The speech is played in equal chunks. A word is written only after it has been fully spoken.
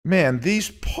Man,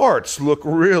 these parts look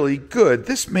really good.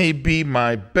 This may be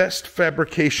my best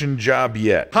fabrication job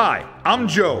yet. Hi, I'm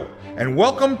Joe, and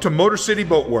welcome to MotorCity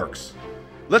Boat Works.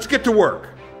 Let's get to work.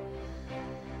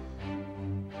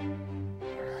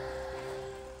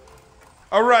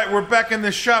 All right, we're back in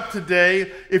the shop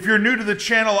today. If you're new to the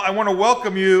channel, I want to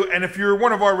welcome you, and if you're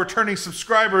one of our returning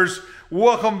subscribers,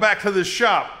 welcome back to the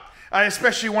shop. I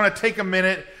especially want to take a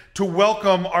minute to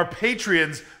welcome our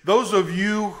Patreons, those of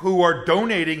you who are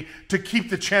donating to keep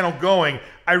the channel going.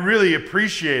 I really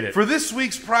appreciate it. For this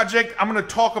week's project, I'm going to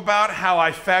talk about how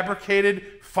I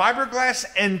fabricated fiberglass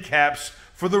end caps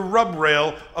for the rub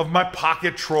rail of my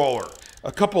pocket trawler.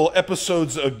 A couple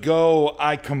episodes ago,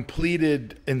 I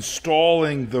completed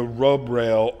installing the rub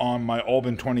rail on my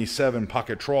Albin 27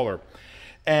 pocket trawler.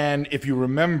 And if you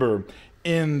remember,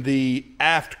 in the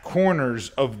aft corners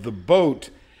of the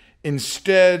boat,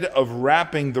 instead of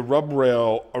wrapping the rub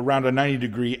rail around a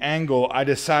 90-degree angle, I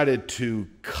decided to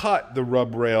cut the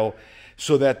rub rail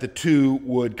so that the two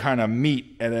would kind of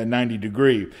meet at a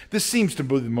 90-degree. This seems to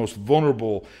be the most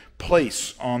vulnerable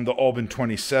place on the Albin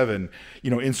 27,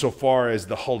 insofar as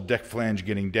the hull deck flange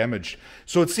getting damaged.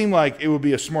 So it seemed like it would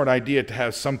be a smart idea to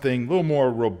have something a little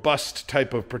more robust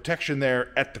type of protection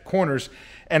there at the corners,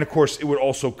 and of course it would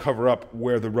also cover up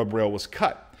where the rub rail was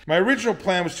cut. My original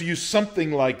plan was to use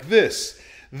something like this.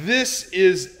 This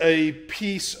is a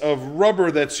piece of rubber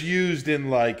that's used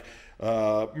in like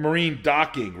marine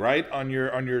docking, right? On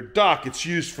your dock, it's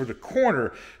used for the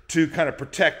corner to kind of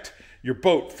protect your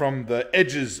boat from the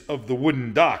edges of the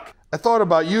wooden dock. I thought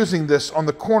about using this on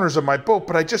the corners of my boat,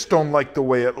 but I just don't like the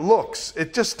way it looks.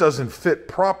 It just doesn't fit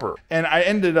proper. And I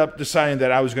ended up deciding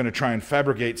that I was going to try and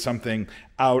fabricate something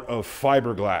out of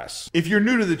fiberglass. If you're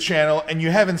new to the channel and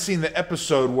you haven't seen the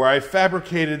episode where I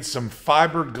fabricated some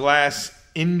fiberglass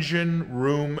engine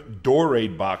room door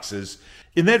aid boxes,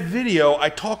 in that video I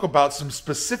talk about some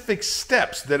specific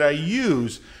steps that I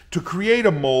use to create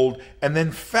a mold and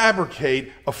then fabricate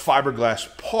a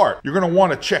fiberglass part. You're going to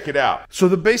want to check it out. So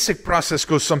the basic process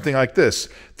goes something like this.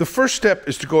 The first step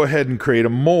is to go ahead and create a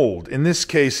mold. In this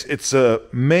case, it's a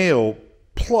male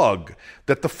plug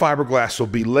that the fiberglass will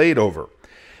be laid over.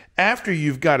 After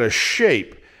you've got a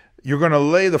shape, you're going to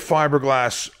lay the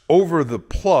fiberglass over the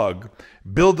plug,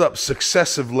 build up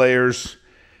successive layers,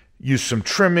 use some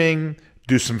trimming,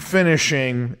 do some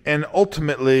finishing, and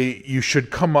ultimately you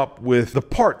should come up with the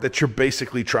part that you're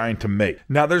basically trying to make.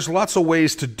 Now there's lots of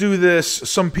ways to do this.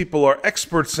 Some people are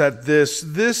experts at this.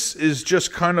 This is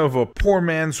just kind of a poor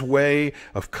man's way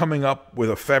of coming up with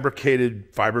a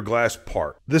fabricated fiberglass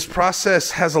part. This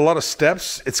process has a lot of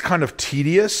steps. It's kind of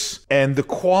tedious, and the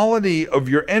quality of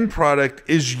your end product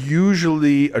is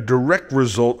usually a direct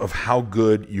result of how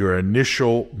good your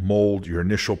initial mold, your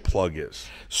initial plug is.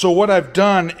 So what I've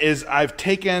done is I've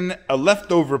taken a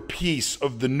leftover piece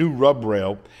of the new rub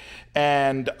rail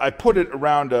and I put it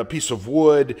around a piece of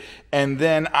wood, and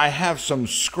then I have some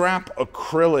scrap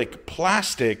acrylic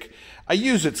plastic. I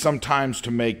use it sometimes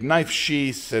to make knife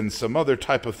sheaths and some other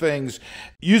type of things.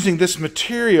 Using this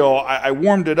material, I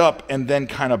warmed it up and then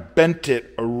kind of bent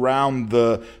it around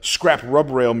the scrap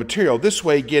rub rail material. This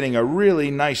way getting a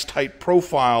really nice tight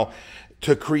profile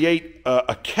to create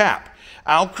a cap.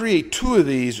 I'll create two of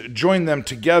these, join them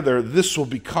together. This will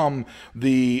become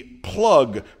the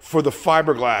plug for the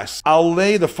fiberglass. I'll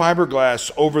lay the fiberglass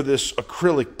over this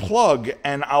acrylic plug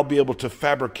and I'll be able to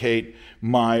fabricate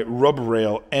my rub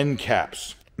rail end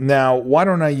caps. Now, why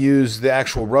don't I use the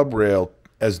actual rub rail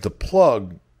as the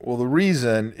plug? Well, the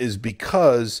reason is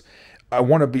because I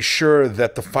want to be sure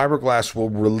that the fiberglass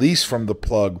will release from the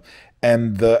plug,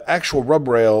 and the actual rub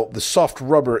rail, the soft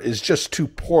rubber, is just too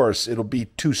porous. It'll be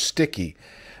too sticky.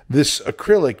 This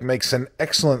acrylic makes an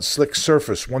excellent slick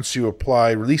surface once you apply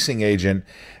releasing agent,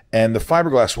 and the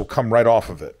fiberglass will come right off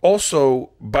of it. Also,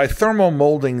 by thermal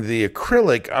molding the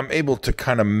acrylic, I'm able to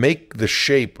kind of make the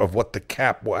shape of what the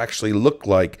cap will actually look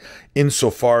like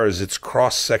insofar as its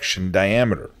cross-section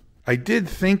diameter. I did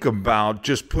think about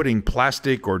just putting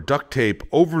plastic or duct tape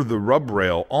over the rub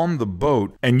rail on the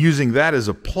boat and using that as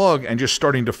a plug and just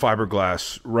starting to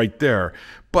fiberglass right there.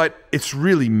 But it's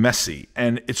really messy,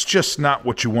 and it's just not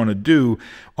what you want to do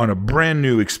on a brand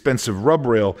new expensive rub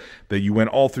rail that you went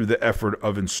all through the effort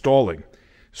of installing.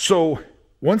 So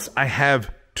once I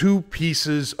have two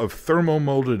pieces of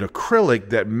thermomolded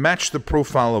acrylic that match the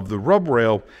profile of the rub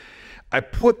rail, I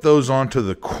put those onto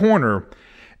the corner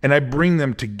and I bring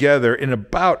them together in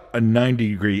about a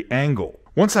 90-degree angle.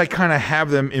 Once I kind of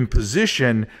have them in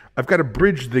position, I've got to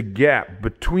bridge the gap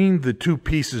between the two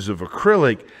pieces of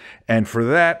acrylic, and for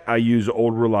that I use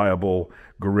old reliable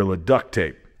Gorilla duct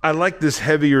tape. I like this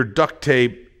heavier duct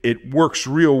tape It works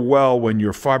real well when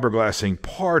you're fiberglassing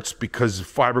parts because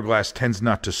fiberglass tends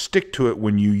not to stick to it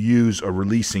when you use a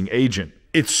releasing agent.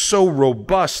 It's so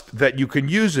robust that you can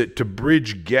use it to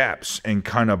bridge gaps and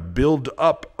kind of build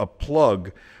up a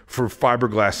plug for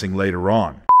fiberglassing later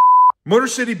on.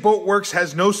 MotorCity Boat Works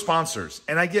has no sponsors,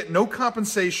 and I get no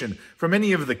compensation from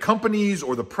any of the companies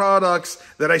or the products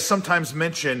that I sometimes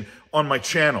mention on my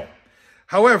channel.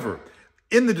 However,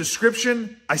 in the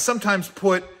description, I sometimes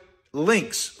put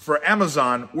links for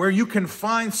Amazon where you can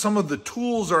find some of the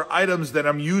tools or items that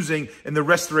I'm using in the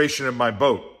restoration of my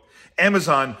boat.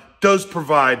 Amazon does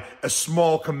provide a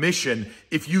small commission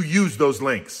if you use those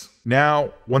links.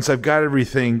 Now, once I've got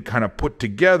everything kind of put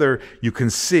together, you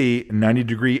can see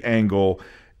 90-degree angle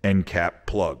end cap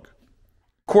plug.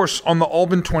 Of course, on the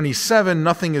Albin 27,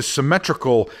 nothing is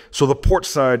symmetrical, so the port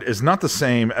side is not the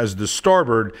same as the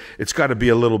starboard. It's got to be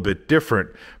a little bit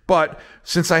different. But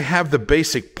since I have the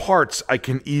basic parts, I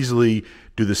can easily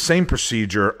do the same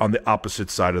procedure on the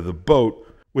opposite side of the boat.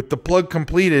 With the plug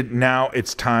completed, now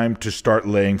it's time to start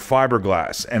laying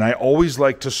fiberglass. And I always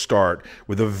like to start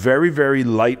with a very, very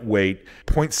lightweight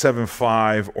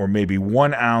 0.75 or maybe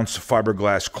 1 ounce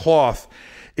fiberglass cloth.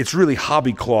 It's really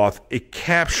hobby cloth. It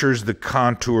captures the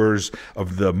contours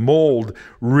of the mold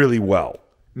really well.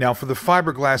 Now for the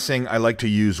fiberglassing, I like to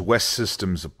use West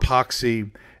Systems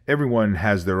Epoxy. Everyone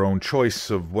has their own choice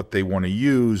of what they want to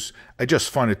use. I just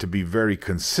find it to be very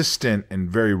consistent and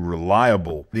very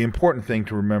reliable. The important thing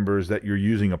to remember is that you're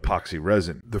using epoxy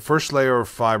resin. The first layer of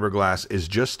fiberglass is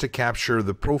just to capture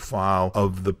the profile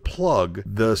of the plug.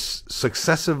 The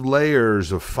successive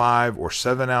layers of 5 or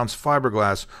 7 ounce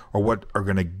fiberglass are what are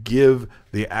going to give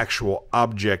the actual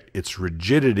object its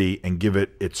rigidity and give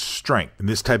it its strength. In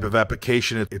this type of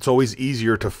application, it's always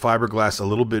easier to fiberglass a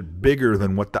little bit bigger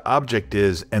than what the object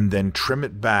is and then trim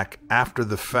it back after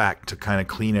the fact to kind of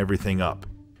clean everything up.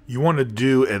 You want to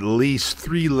do at least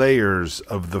 3 layers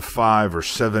of the 5 or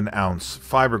 7 ounce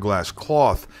fiberglass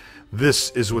cloth. This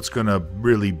is what's going to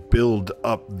really build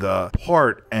up the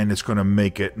part, and it's going to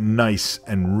make it nice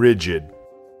and rigid.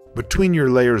 Between your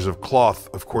layers of cloth,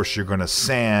 of course, you're going to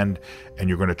sand and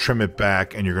you're going to trim it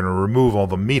back and you're going to remove all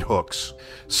the meat hooks.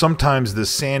 Sometimes the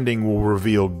sanding will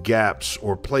reveal gaps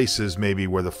or places maybe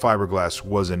where the fiberglass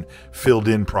wasn't filled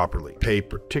in properly. Pay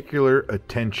particular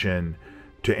attention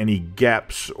to any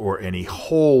gaps or any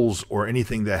holes or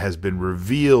anything that has been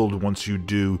revealed once you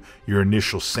do your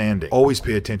initial sanding. Always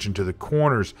pay attention to the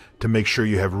corners to make sure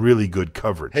you have really good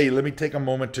coverage. Hey, let me take a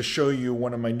moment to show you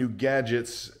one of my new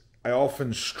gadgets. I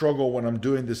often struggle when I'm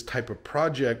doing this type of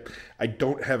project. I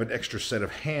don't have an extra set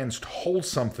of hands to hold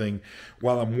something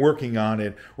while I'm working on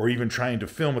it or even trying to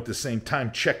film at the same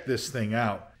time. Check this thing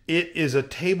out. It is a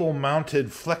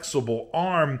table-mounted flexible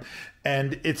arm,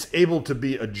 and it's able to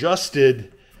be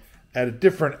adjusted at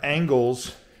different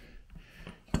angles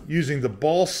using the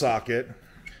ball socket.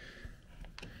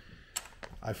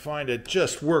 I find it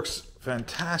just works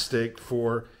fantastic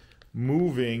for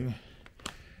moving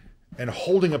and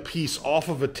holding a piece off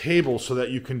of a table so that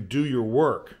you can do your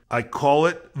work. I call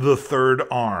it the third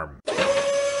arm.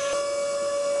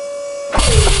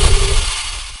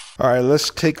 All right, let's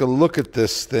take a look at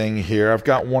this thing here. I've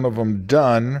got one of them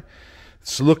done.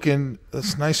 It's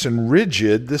nice and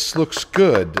rigid. This looks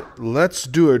good. Let's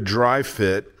do a dry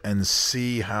fit and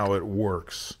see how it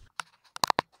works.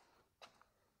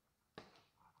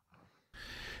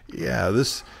 Yeah,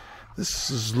 this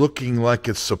is looking like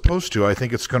it's supposed to. I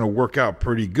think it's going to work out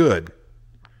pretty good.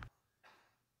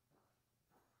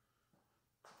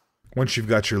 Once you've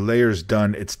got your layers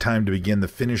done, it's time to begin the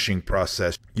finishing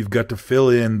process. You've got to fill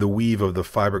in the weave of the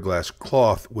fiberglass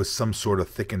cloth with some sort of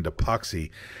thickened epoxy.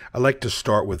 I like to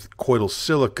start with colloidal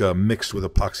silica mixed with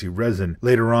epoxy resin.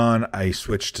 Later on, I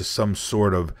switch to some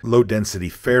sort of low-density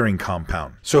fairing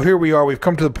compound. So here we are. We've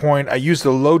come to the point. I used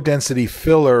a low-density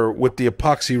filler with the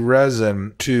epoxy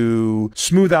resin to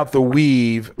smooth out the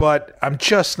weave, but I'm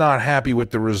just not happy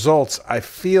with the results. I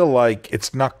feel like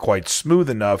it's not quite smooth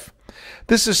enough.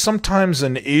 This is sometimes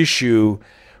an issue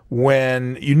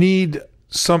when you need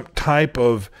some type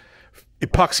of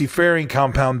epoxy fairing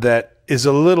compound that is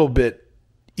a little bit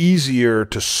easier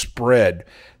to spread,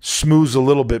 smooths a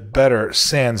little bit better,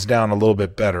 sands down a little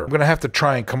bit better. I'm going to have to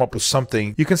try and come up with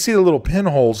something. You can see the little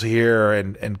pinholes here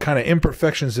and kind of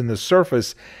imperfections in the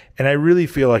surface, and I really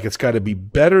feel like it's got to be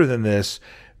better than this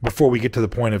before we get to the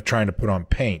point of trying to put on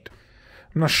paint.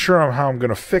 I'm not sure how I'm going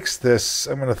to fix this.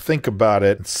 I'm going to think about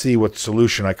it and see what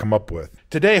solution I come up with.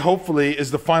 Today, hopefully,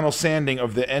 is the final sanding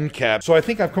of the end cap. So I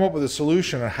think I've come up with a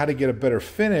solution on how to get a better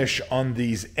finish on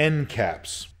these end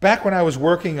caps. Back when I was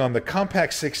working on the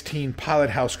Compact 16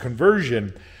 pilot house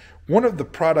conversion, One of the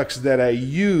products that I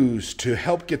used to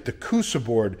help get the Coosa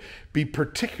board be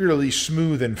particularly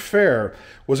smooth and fair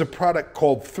was a product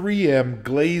called 3M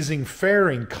Glazing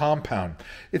Fairing Compound.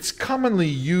 It's commonly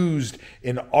used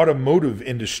in automotive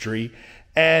industry,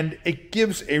 and it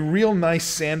gives a real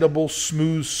nice sandable,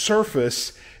 smooth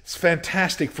surface. It's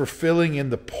fantastic for filling in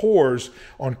the pores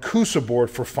on Coosa board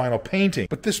for final painting.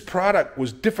 But this product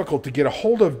was difficult to get a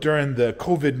hold of during the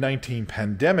COVID-19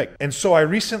 pandemic. And so I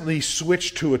recently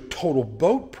switched to a Total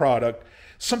Boat product,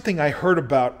 something I heard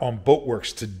about on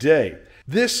Boatworks today.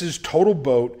 This is Total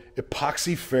Boat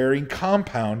Epoxy Fairing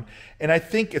Compound, and I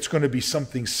think it's going to be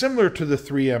something similar to the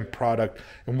 3M product,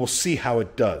 and we'll see how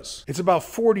it does. It's about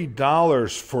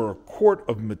 $40 for a quart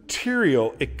of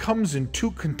material. It comes in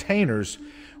 2 containers.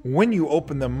 When you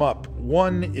open them up,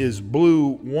 one is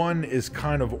blue, one is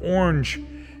kind of orange.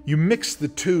 You mix the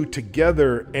two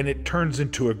together and it turns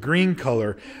into a green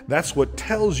color. That's what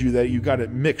tells you that you got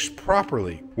it mixed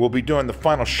properly. We'll be doing the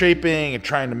final shaping and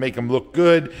trying to make them look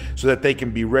good so that they can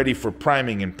be ready for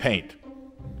priming and paint.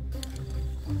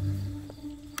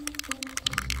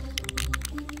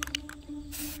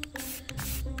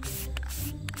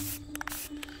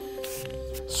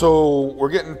 So we're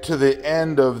getting to the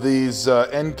end of these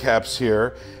end caps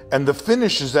here, and the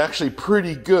finish is actually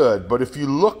pretty good, but if you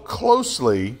look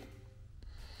closely,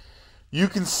 you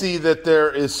can see that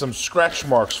there is some scratch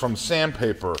marks from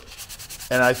sandpaper,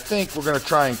 and I think we're going to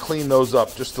try and clean those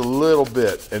up just a little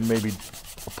bit and maybe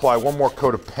apply one more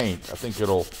coat of paint. I think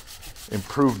it'll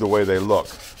improve the way they look.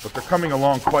 But they're coming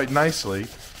along quite nicely.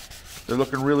 They're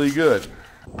looking really good.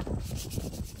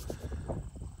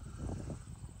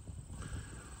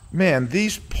 Man,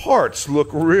 these parts look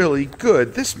really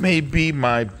good. This may be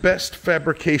my best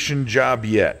fabrication job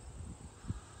yet.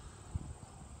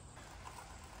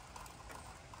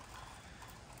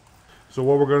 So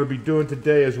what we're going to be doing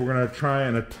today is we're going to try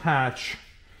and attach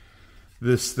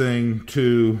this thing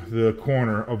to the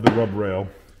corner of the rub rail.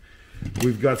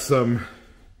 We've got some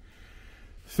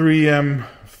 3M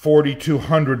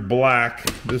 4200 black.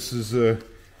 This is a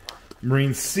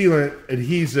marine sealant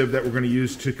adhesive that we're going to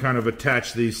use to kind of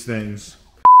attach these things.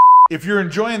 If you're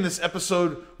enjoying this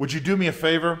episode, would you do me a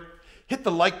favor? Hit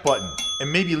the like button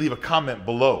and maybe leave a comment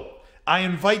below. I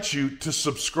invite you to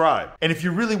subscribe. And if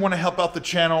you really want to help out the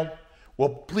channel, well,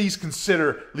 please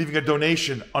consider leaving a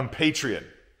donation on Patreon.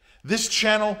 This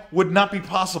channel would not be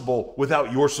possible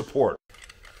without your support.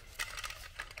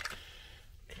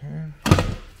 Okay.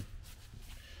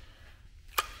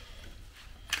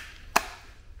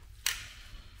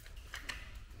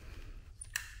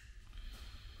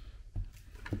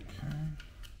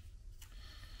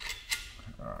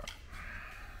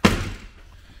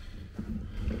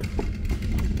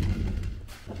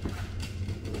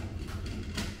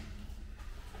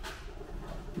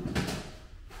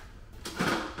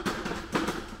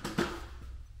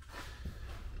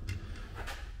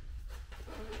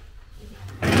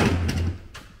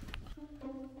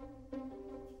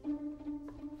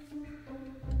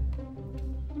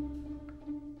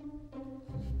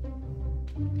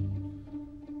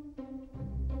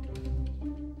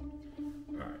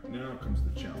 Now comes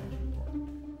the challenging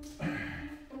part.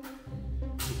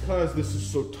 Because this is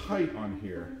so tight on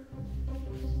here,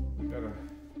 we gotta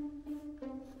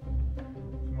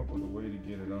come up with a way to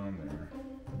get it on there.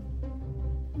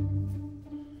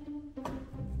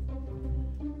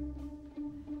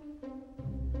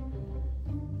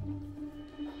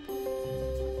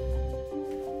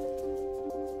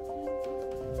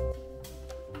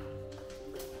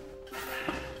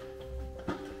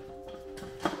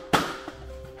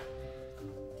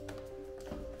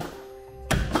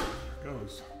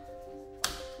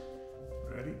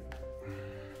 Ready?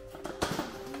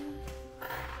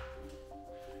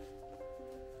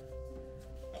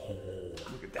 Oh,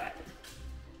 look at that.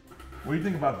 What do you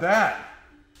think about that?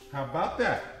 How about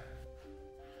that?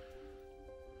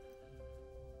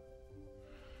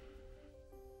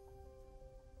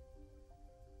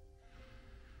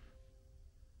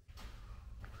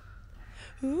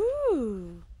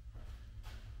 Ooh.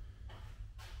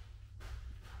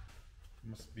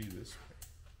 Must be this way.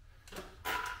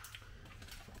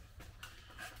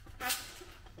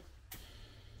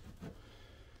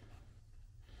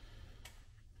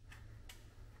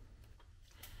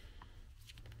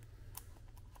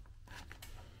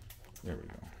 There we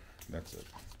go. That's it.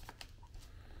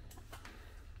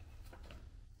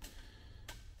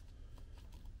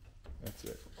 That's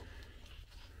it.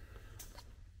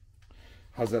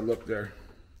 How's that look there?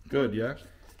 Good, yeah?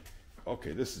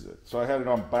 Okay, this is it. So I had it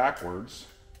on backwards.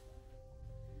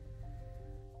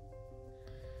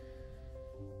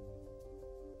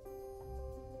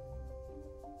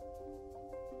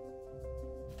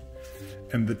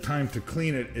 And the time to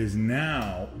clean it is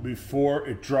now before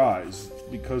it dries,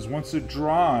 because once it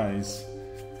dries,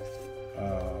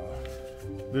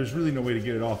 there's really no way to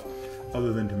get it off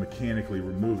other than to mechanically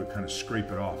remove it, kind of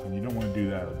scrape it off, and you don't want to do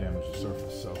that, it'll damage the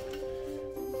surface. So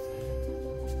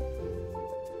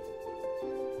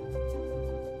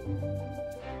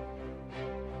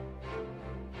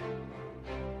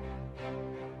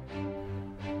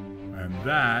and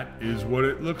that is what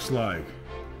it looks like.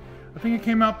 I think it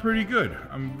came out pretty good.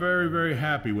 I'm very, very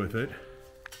happy with it.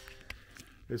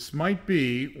 This might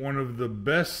be one of the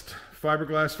best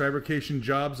fiberglass fabrication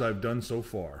jobs I've done so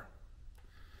far.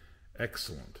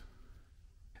 Excellent.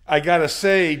 I gotta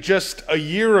say, just a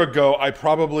year ago, I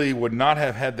probably would not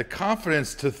have had the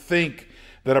confidence to think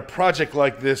that a project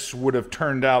like this would have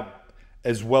turned out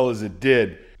as well as it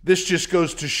did. This just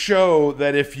goes to show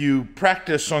that if you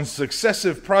practice on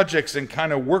successive projects and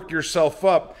kind of work yourself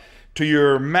up to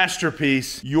your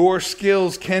masterpiece, your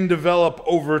skills can develop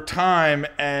over time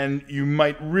and you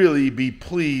might really be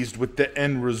pleased with the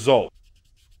end result.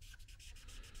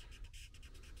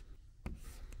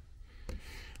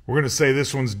 We're going to say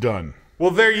this one's done.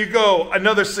 Well, there you go.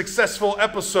 Another successful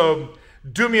episode.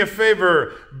 Do me a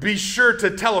favor. Be sure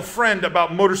to tell a friend about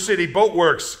MotorCity Boat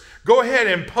Works. Go ahead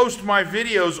and post my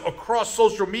videos across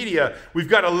social media. We've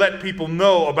got to let people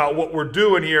know about what we're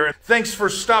doing here. Thanks for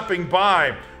stopping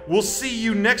by. We'll see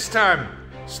you next time.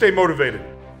 Stay motivated.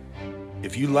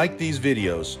 If you like these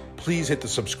videos, please hit the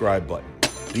subscribe button.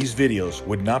 These videos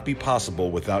would not be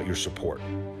possible without your support.